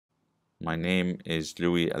My name is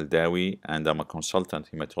Louis Aldawi and I'm a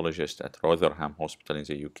consultant hematologist at Rotherham Hospital in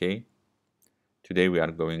the UK. Today we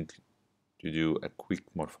are going to do a quick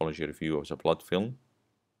morphology review of the blood film.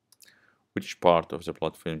 Which part of the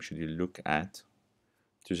blood film should you look at?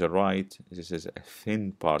 To the right, this is a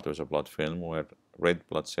thin part of the blood film where red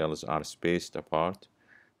blood cells are spaced apart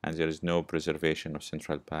and there is no preservation of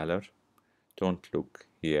central pallor. Don't look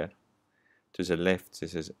here. To the left,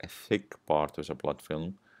 this is a thick part of the blood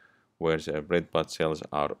film where the red blood cells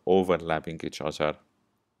are overlapping each other.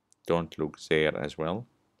 Don't look there as well.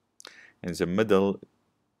 In the middle,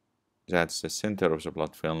 that's the center of the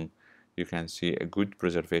blood film, you can see a good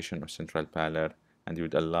preservation of central pallor and you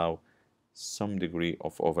would allow some degree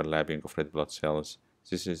of overlapping of red blood cells.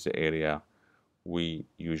 This is the area we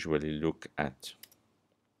usually look at.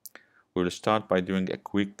 We will start by doing a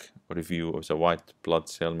quick review of the white blood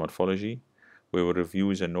cell morphology. We will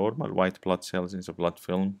review the normal white blood cells in the blood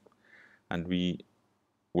film, and we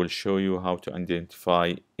will show you how to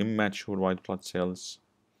identify immature white blood cells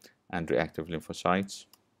and reactive lymphocytes.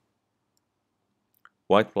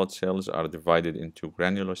 White blood cells are divided into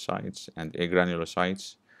granulocytes and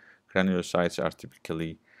agranulocytes. Granulocytes are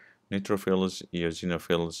typically neutrophils,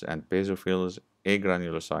 eosinophils, and basophils.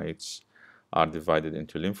 Agranulocytes are divided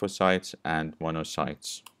into lymphocytes and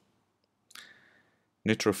monocytes.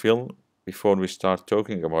 Neutrophil. Before we start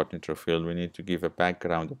talking about neutrophil, we need to give a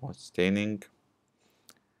background about staining.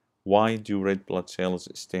 Why do red blood cells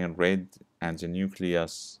stain red and the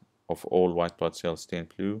nucleus of all white blood cells stain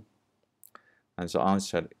blue? And the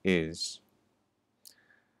answer is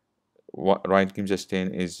right giemsa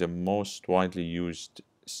stain is the most widely used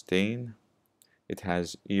stain. It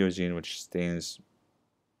has eosine, which stains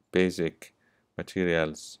basic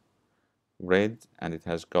materials red, and it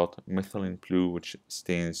has got methylene blue, which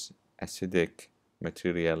stains acidic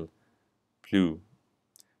material blue.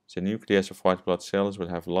 The nucleus of white blood cells will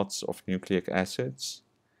have lots of nucleic acids,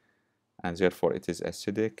 and therefore it is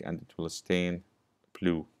acidic and it will stain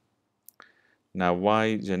blue. Now,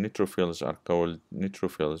 why the neutrophils are called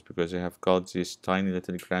neutrophils? Because they have got these tiny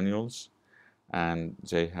little granules and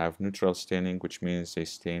they have neutral staining, which means they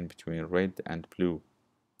stain between red and blue.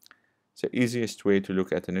 The easiest way to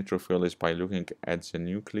look at a neutrophil is by looking at the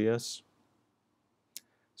nucleus.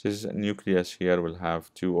 This nucleus here will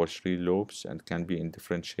have 2 or 3 lobes and can be in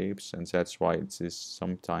different shapes, and that's why it is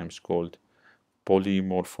sometimes called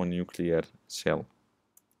polymorphonuclear cell.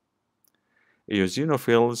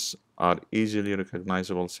 Eosinophils are easily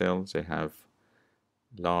recognizable cells. They have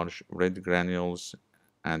large red granules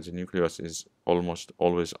and the nucleus is almost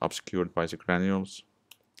always obscured by the granules.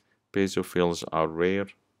 Basophils are rare.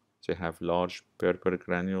 They have large purple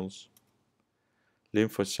granules.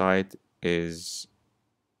 Lymphocyte is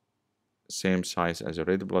same size as a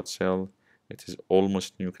red blood cell. It is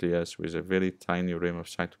almost nucleus with a very tiny rim of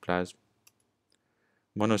cytoplasm.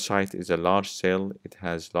 Monocyte is a large cell. It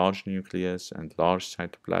has large nucleus and large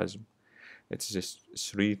cytoplasm. It is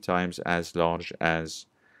 3 times as large as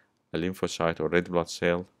a lymphocyte or red blood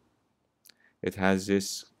cell. It has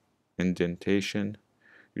this indentation.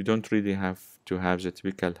 You don't really have to have the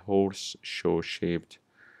typical horseshoe shaped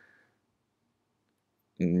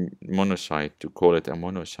monocyte to call it a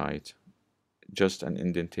monocyte. Just an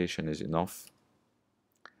indentation is enough.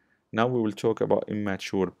 Now we will talk about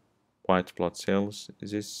immature white blood cells.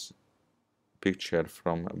 This picture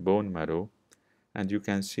from bone marrow, and you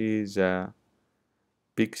can see the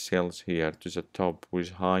big cells here to the top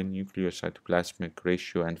with high nucleocytoplasmic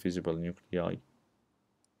ratio and visible nuclei.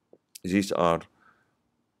 These are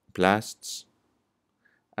blasts.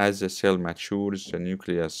 As the cell matures, the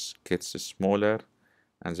nucleus gets smaller,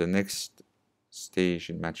 and the next stage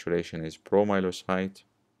in maturation is promyelocyte.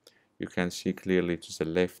 You can see clearly to the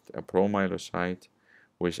left a promyelocyte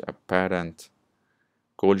with apparent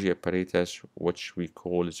Golgi apparatus, which we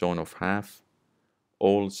call zone of half.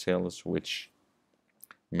 All cells which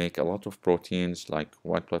make a lot of proteins, like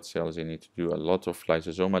white blood cells, they need to do a lot of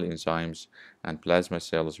lysosomal enzymes, and plasma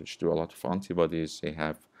cells, which do a lot of antibodies, they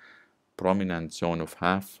have prominent zone of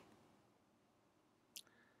half.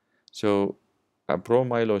 So a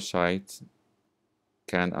promyelocyte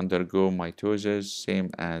can undergo mitosis, same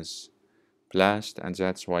as blast, and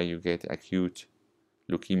that's why you get acute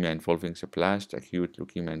leukemia involving the blast, acute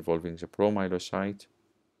leukemia involving the promyelocyte.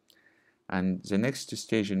 And the next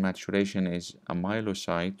stage in maturation is a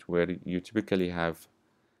myelocyte, where you typically have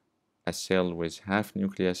a cell with half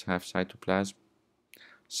nucleus, half cytoplasm.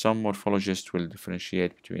 Some morphologists will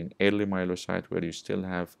differentiate between early myelocyte, where you still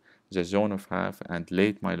have the zone of half, and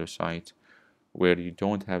late myelocyte, where you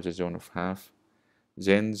don't have the zone of half.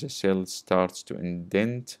 Then the cell starts to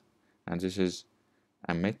indent, and this is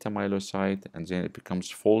a metamyelocyte, and then it becomes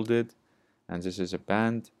folded, and this is a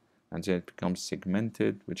band, and then it becomes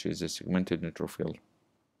segmented, which is a segmented neutrophil.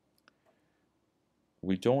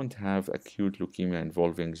 We don't have acute leukemia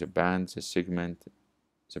involving the band, the segment,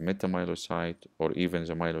 the metamyelocyte, or even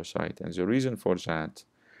the myelocyte. And the reason for that,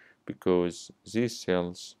 because these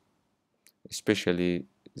cells, especially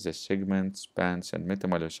the segments, bands, and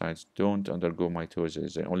metamyelocytes, don't undergo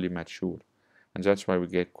mitosis, they only mature. And that's why we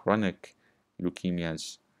get chronic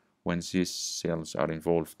leukemias when these cells are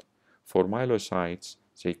involved. For myelocytes,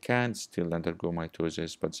 they can still undergo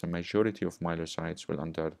mitosis, but the majority of myelocytes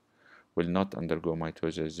will not undergo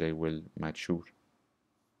mitosis, they will mature.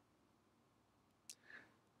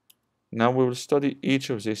 Now we will study each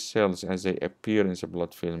of these cells as they appear in the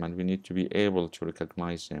blood film, and we need to be able to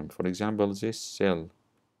recognize them. For example, this cell,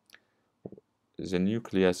 the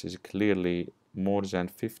nucleus is clearly more than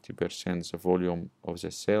 50% the volume of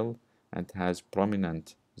the cell and has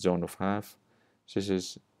prominent zone of half. This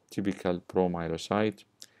is typical promyelocyte.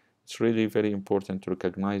 It's really very important to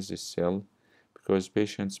recognize this cell because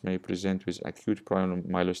patients may present with acute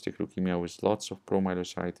promyelocytic leukemia with lots of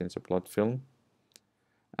promyelocyte in the blood film,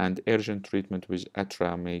 and urgent treatment with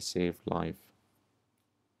ATRA may save life.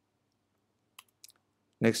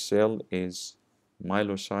 Next cell is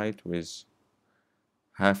myelocyte with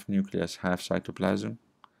half nucleus, half cytoplasm.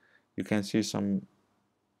 You can see some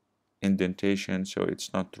indentation, so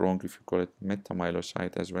it's not wrong if you call it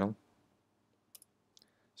metamyelocyte as well.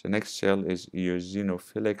 The next cell is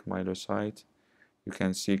eosinophilic myelocyte. You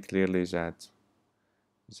can see clearly that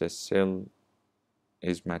the cell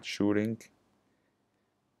is maturing.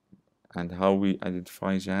 And how we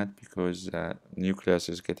identify that? Because the nucleus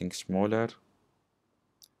is getting smaller,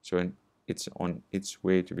 so it's on its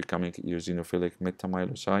way to becoming eosinophilic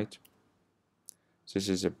metamyelocyte. This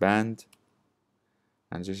is a band,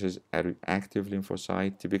 and this is a reactive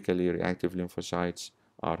lymphocyte. Typically, reactive lymphocytes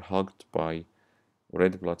are hugged by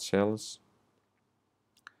red blood cells,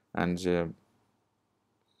 and the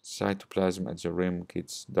cytoplasm at the rim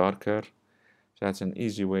gets darker. That's an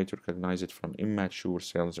easy way to recognize it from immature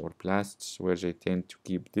cells or blasts, where they tend to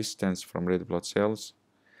keep distance from red blood cells.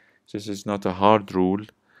 This is not a hard rule,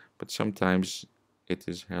 but sometimes it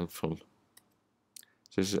is helpful.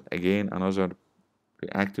 This is again another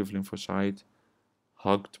reactive lymphocyte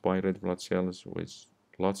hugged by red blood cells with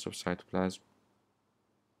lots of cytoplasm.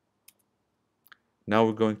 Now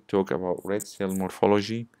we're going to talk about red cell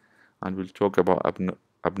morphology, and we'll talk about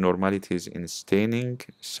abnormalities in staining,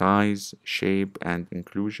 size, shape, and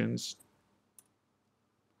inclusions.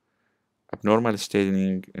 Abnormal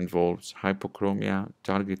staining involves hypochromia,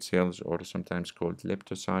 target cells, or sometimes called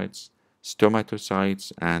leptocytes,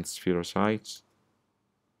 stomatocytes, and spherocytes.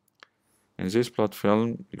 In this blood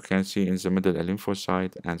film, you can see in the middle a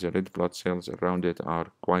lymphocyte, and the red blood cells around it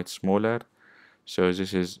are quite smaller. So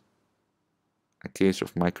this is a case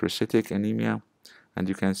of microcytic anemia. And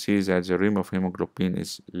you can see that the rim of hemoglobin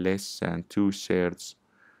is less than 2/3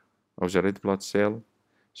 of the red blood cell,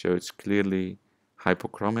 so it's clearly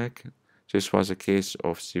hypochromic. This was a case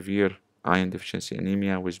of severe iron deficiency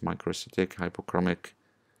anemia with microcytic hypochromic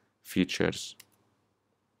features.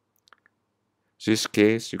 This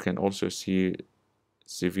case, you can also see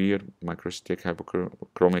severe microcytic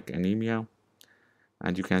hypochromic anemia,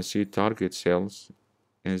 and you can see target cells.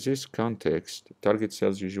 In this context, target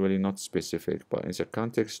cells usually not specific, but in the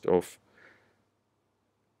context of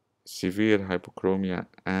severe hypochromia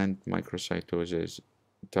and microcytosis,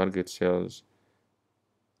 target cells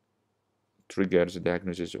trigger the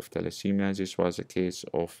diagnosis of thalassemia. This was a case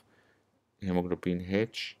of hemoglobin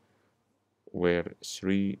H, where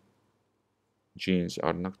 3 genes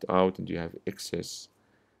are knocked out and you have excess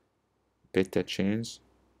beta chains.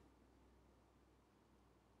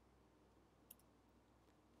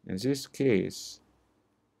 In this case,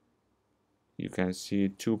 you can see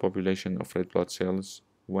two populations of red blood cells.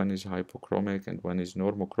 One is hypochromic and one is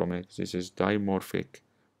normochromic. This is dimorphic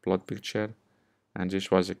blood picture, and this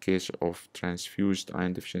was a case of transfused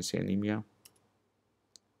iron deficiency anemia.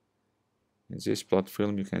 In this blood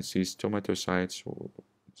film, you can see stomatocytes.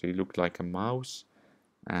 They look like a mouse,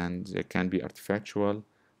 and they can be artifactual,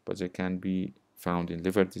 but they can be found in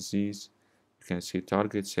liver disease. You can see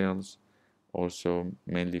target cells, also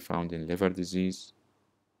mainly found in liver disease,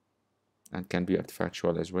 and can be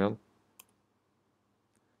artifactual as well.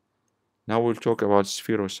 Now we'll talk about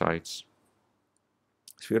spherocytes.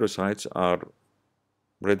 Spherocytes are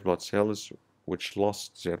red blood cells which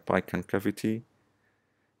lost their biconcavity.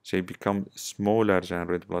 They become smaller than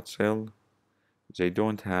red blood cell. They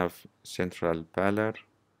don't have central pallor,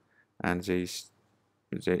 and they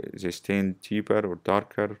stain deeper or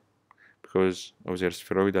darker because of their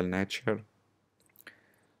spheroidal nature.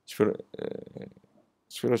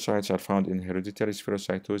 Spherocytes are found in hereditary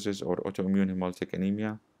spherocytosis or autoimmune hemolytic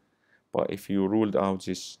anemia. But if you ruled out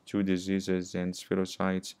these two diseases, then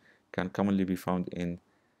spherocytes can commonly be found in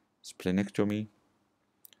splenectomy.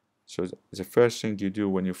 So the first thing you do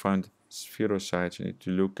when you find spherocytes, you need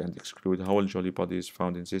to look and exclude Howell-Jolly bodies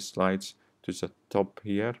found in these slides to the top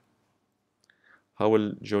here.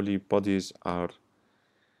 Howell-Jolly bodies are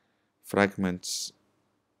fragments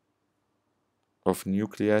of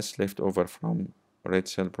nucleus left over from red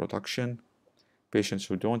cell production. Patients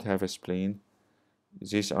who don't have a spleen,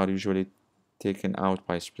 these are usually taken out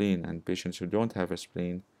by spleen, and patients who don't have a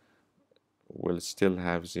spleen will still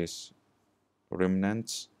have these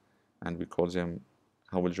remnants, and we call them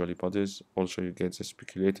Howell-Jolly bodies. Also, you get the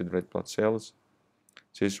speculated red blood cells.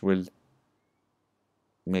 This will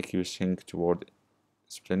make you think toward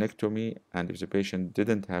splenectomy, and if the patient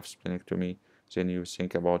didn't have splenectomy, then you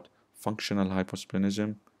think about functional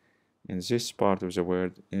hyposplenism. In this part of the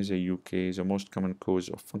world, in the UK, the most common cause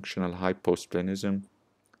of functional hyposplenism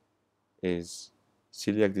is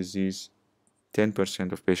celiac disease.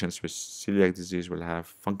 10% of patients with celiac disease will have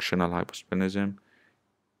functional hyposplenism.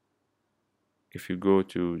 If you go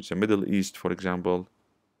to the Middle East, for example,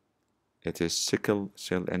 it is sickle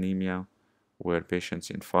cell anemia, where patients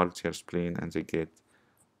infarct their spleen and they get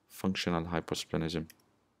functional hyposplenism.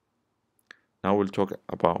 Now we'll talk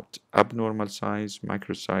about abnormal size,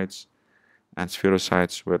 microcytes, and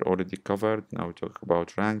spherocytes were already covered. Now we talk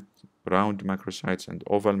about round macrocytes and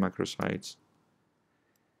oval macrocytes.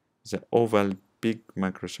 The oval big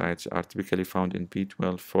macrocytes are typically found in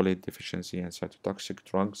B12, folate deficiency, and cytotoxic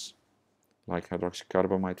drugs like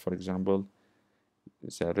hydroxycarbamide, for example.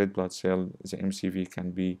 The red blood cell, the MCV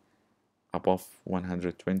can be above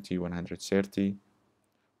 120, 130,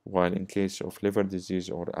 while in case of liver disease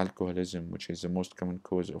or alcoholism, which is the most common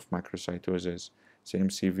cause of macrocytosis, the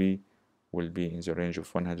MCV will be in the range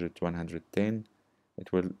of 100 to 110.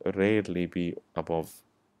 It will rarely be above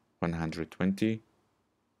 120.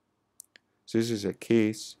 This is a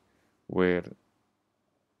case where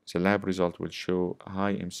the lab result will show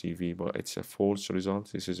high MCV, but it's a false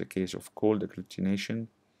result. This is a case of cold agglutination.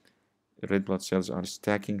 Red blood cells are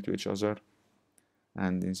stacking to each other,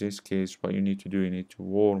 and in this case, what you need to do, you need to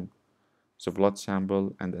warm the blood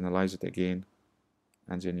sample and analyze it again,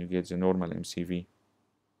 and then you get the normal MCV.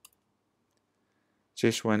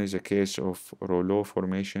 This one is a case of rouleau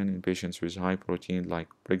formation in patients with high protein like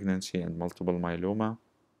pregnancy and multiple myeloma.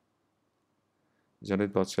 The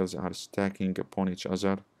red blood cells are stacking upon each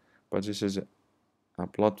other, but this is a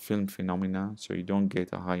blood film phenomena, so you don't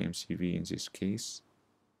get a high MCV in this case.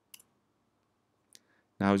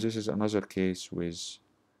 Now this is another case with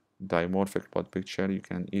dimorphic blood picture. You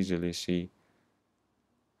can easily see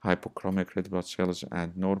hypochromic red blood cells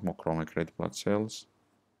and normochromic red blood cells.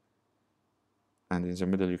 And in the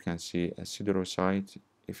middle you can see a siderocyte.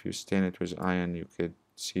 If you stain it with iron, you could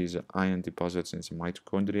see the iron deposits in the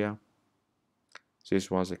mitochondria.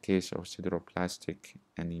 This was a case of sideroblastic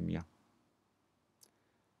anemia.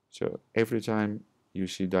 So every time you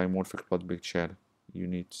see dimorphic blood picture, you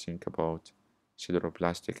need to think about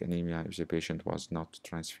sideroblastic anemia if the patient was not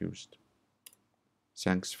transfused.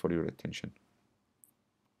 Thanks for your attention.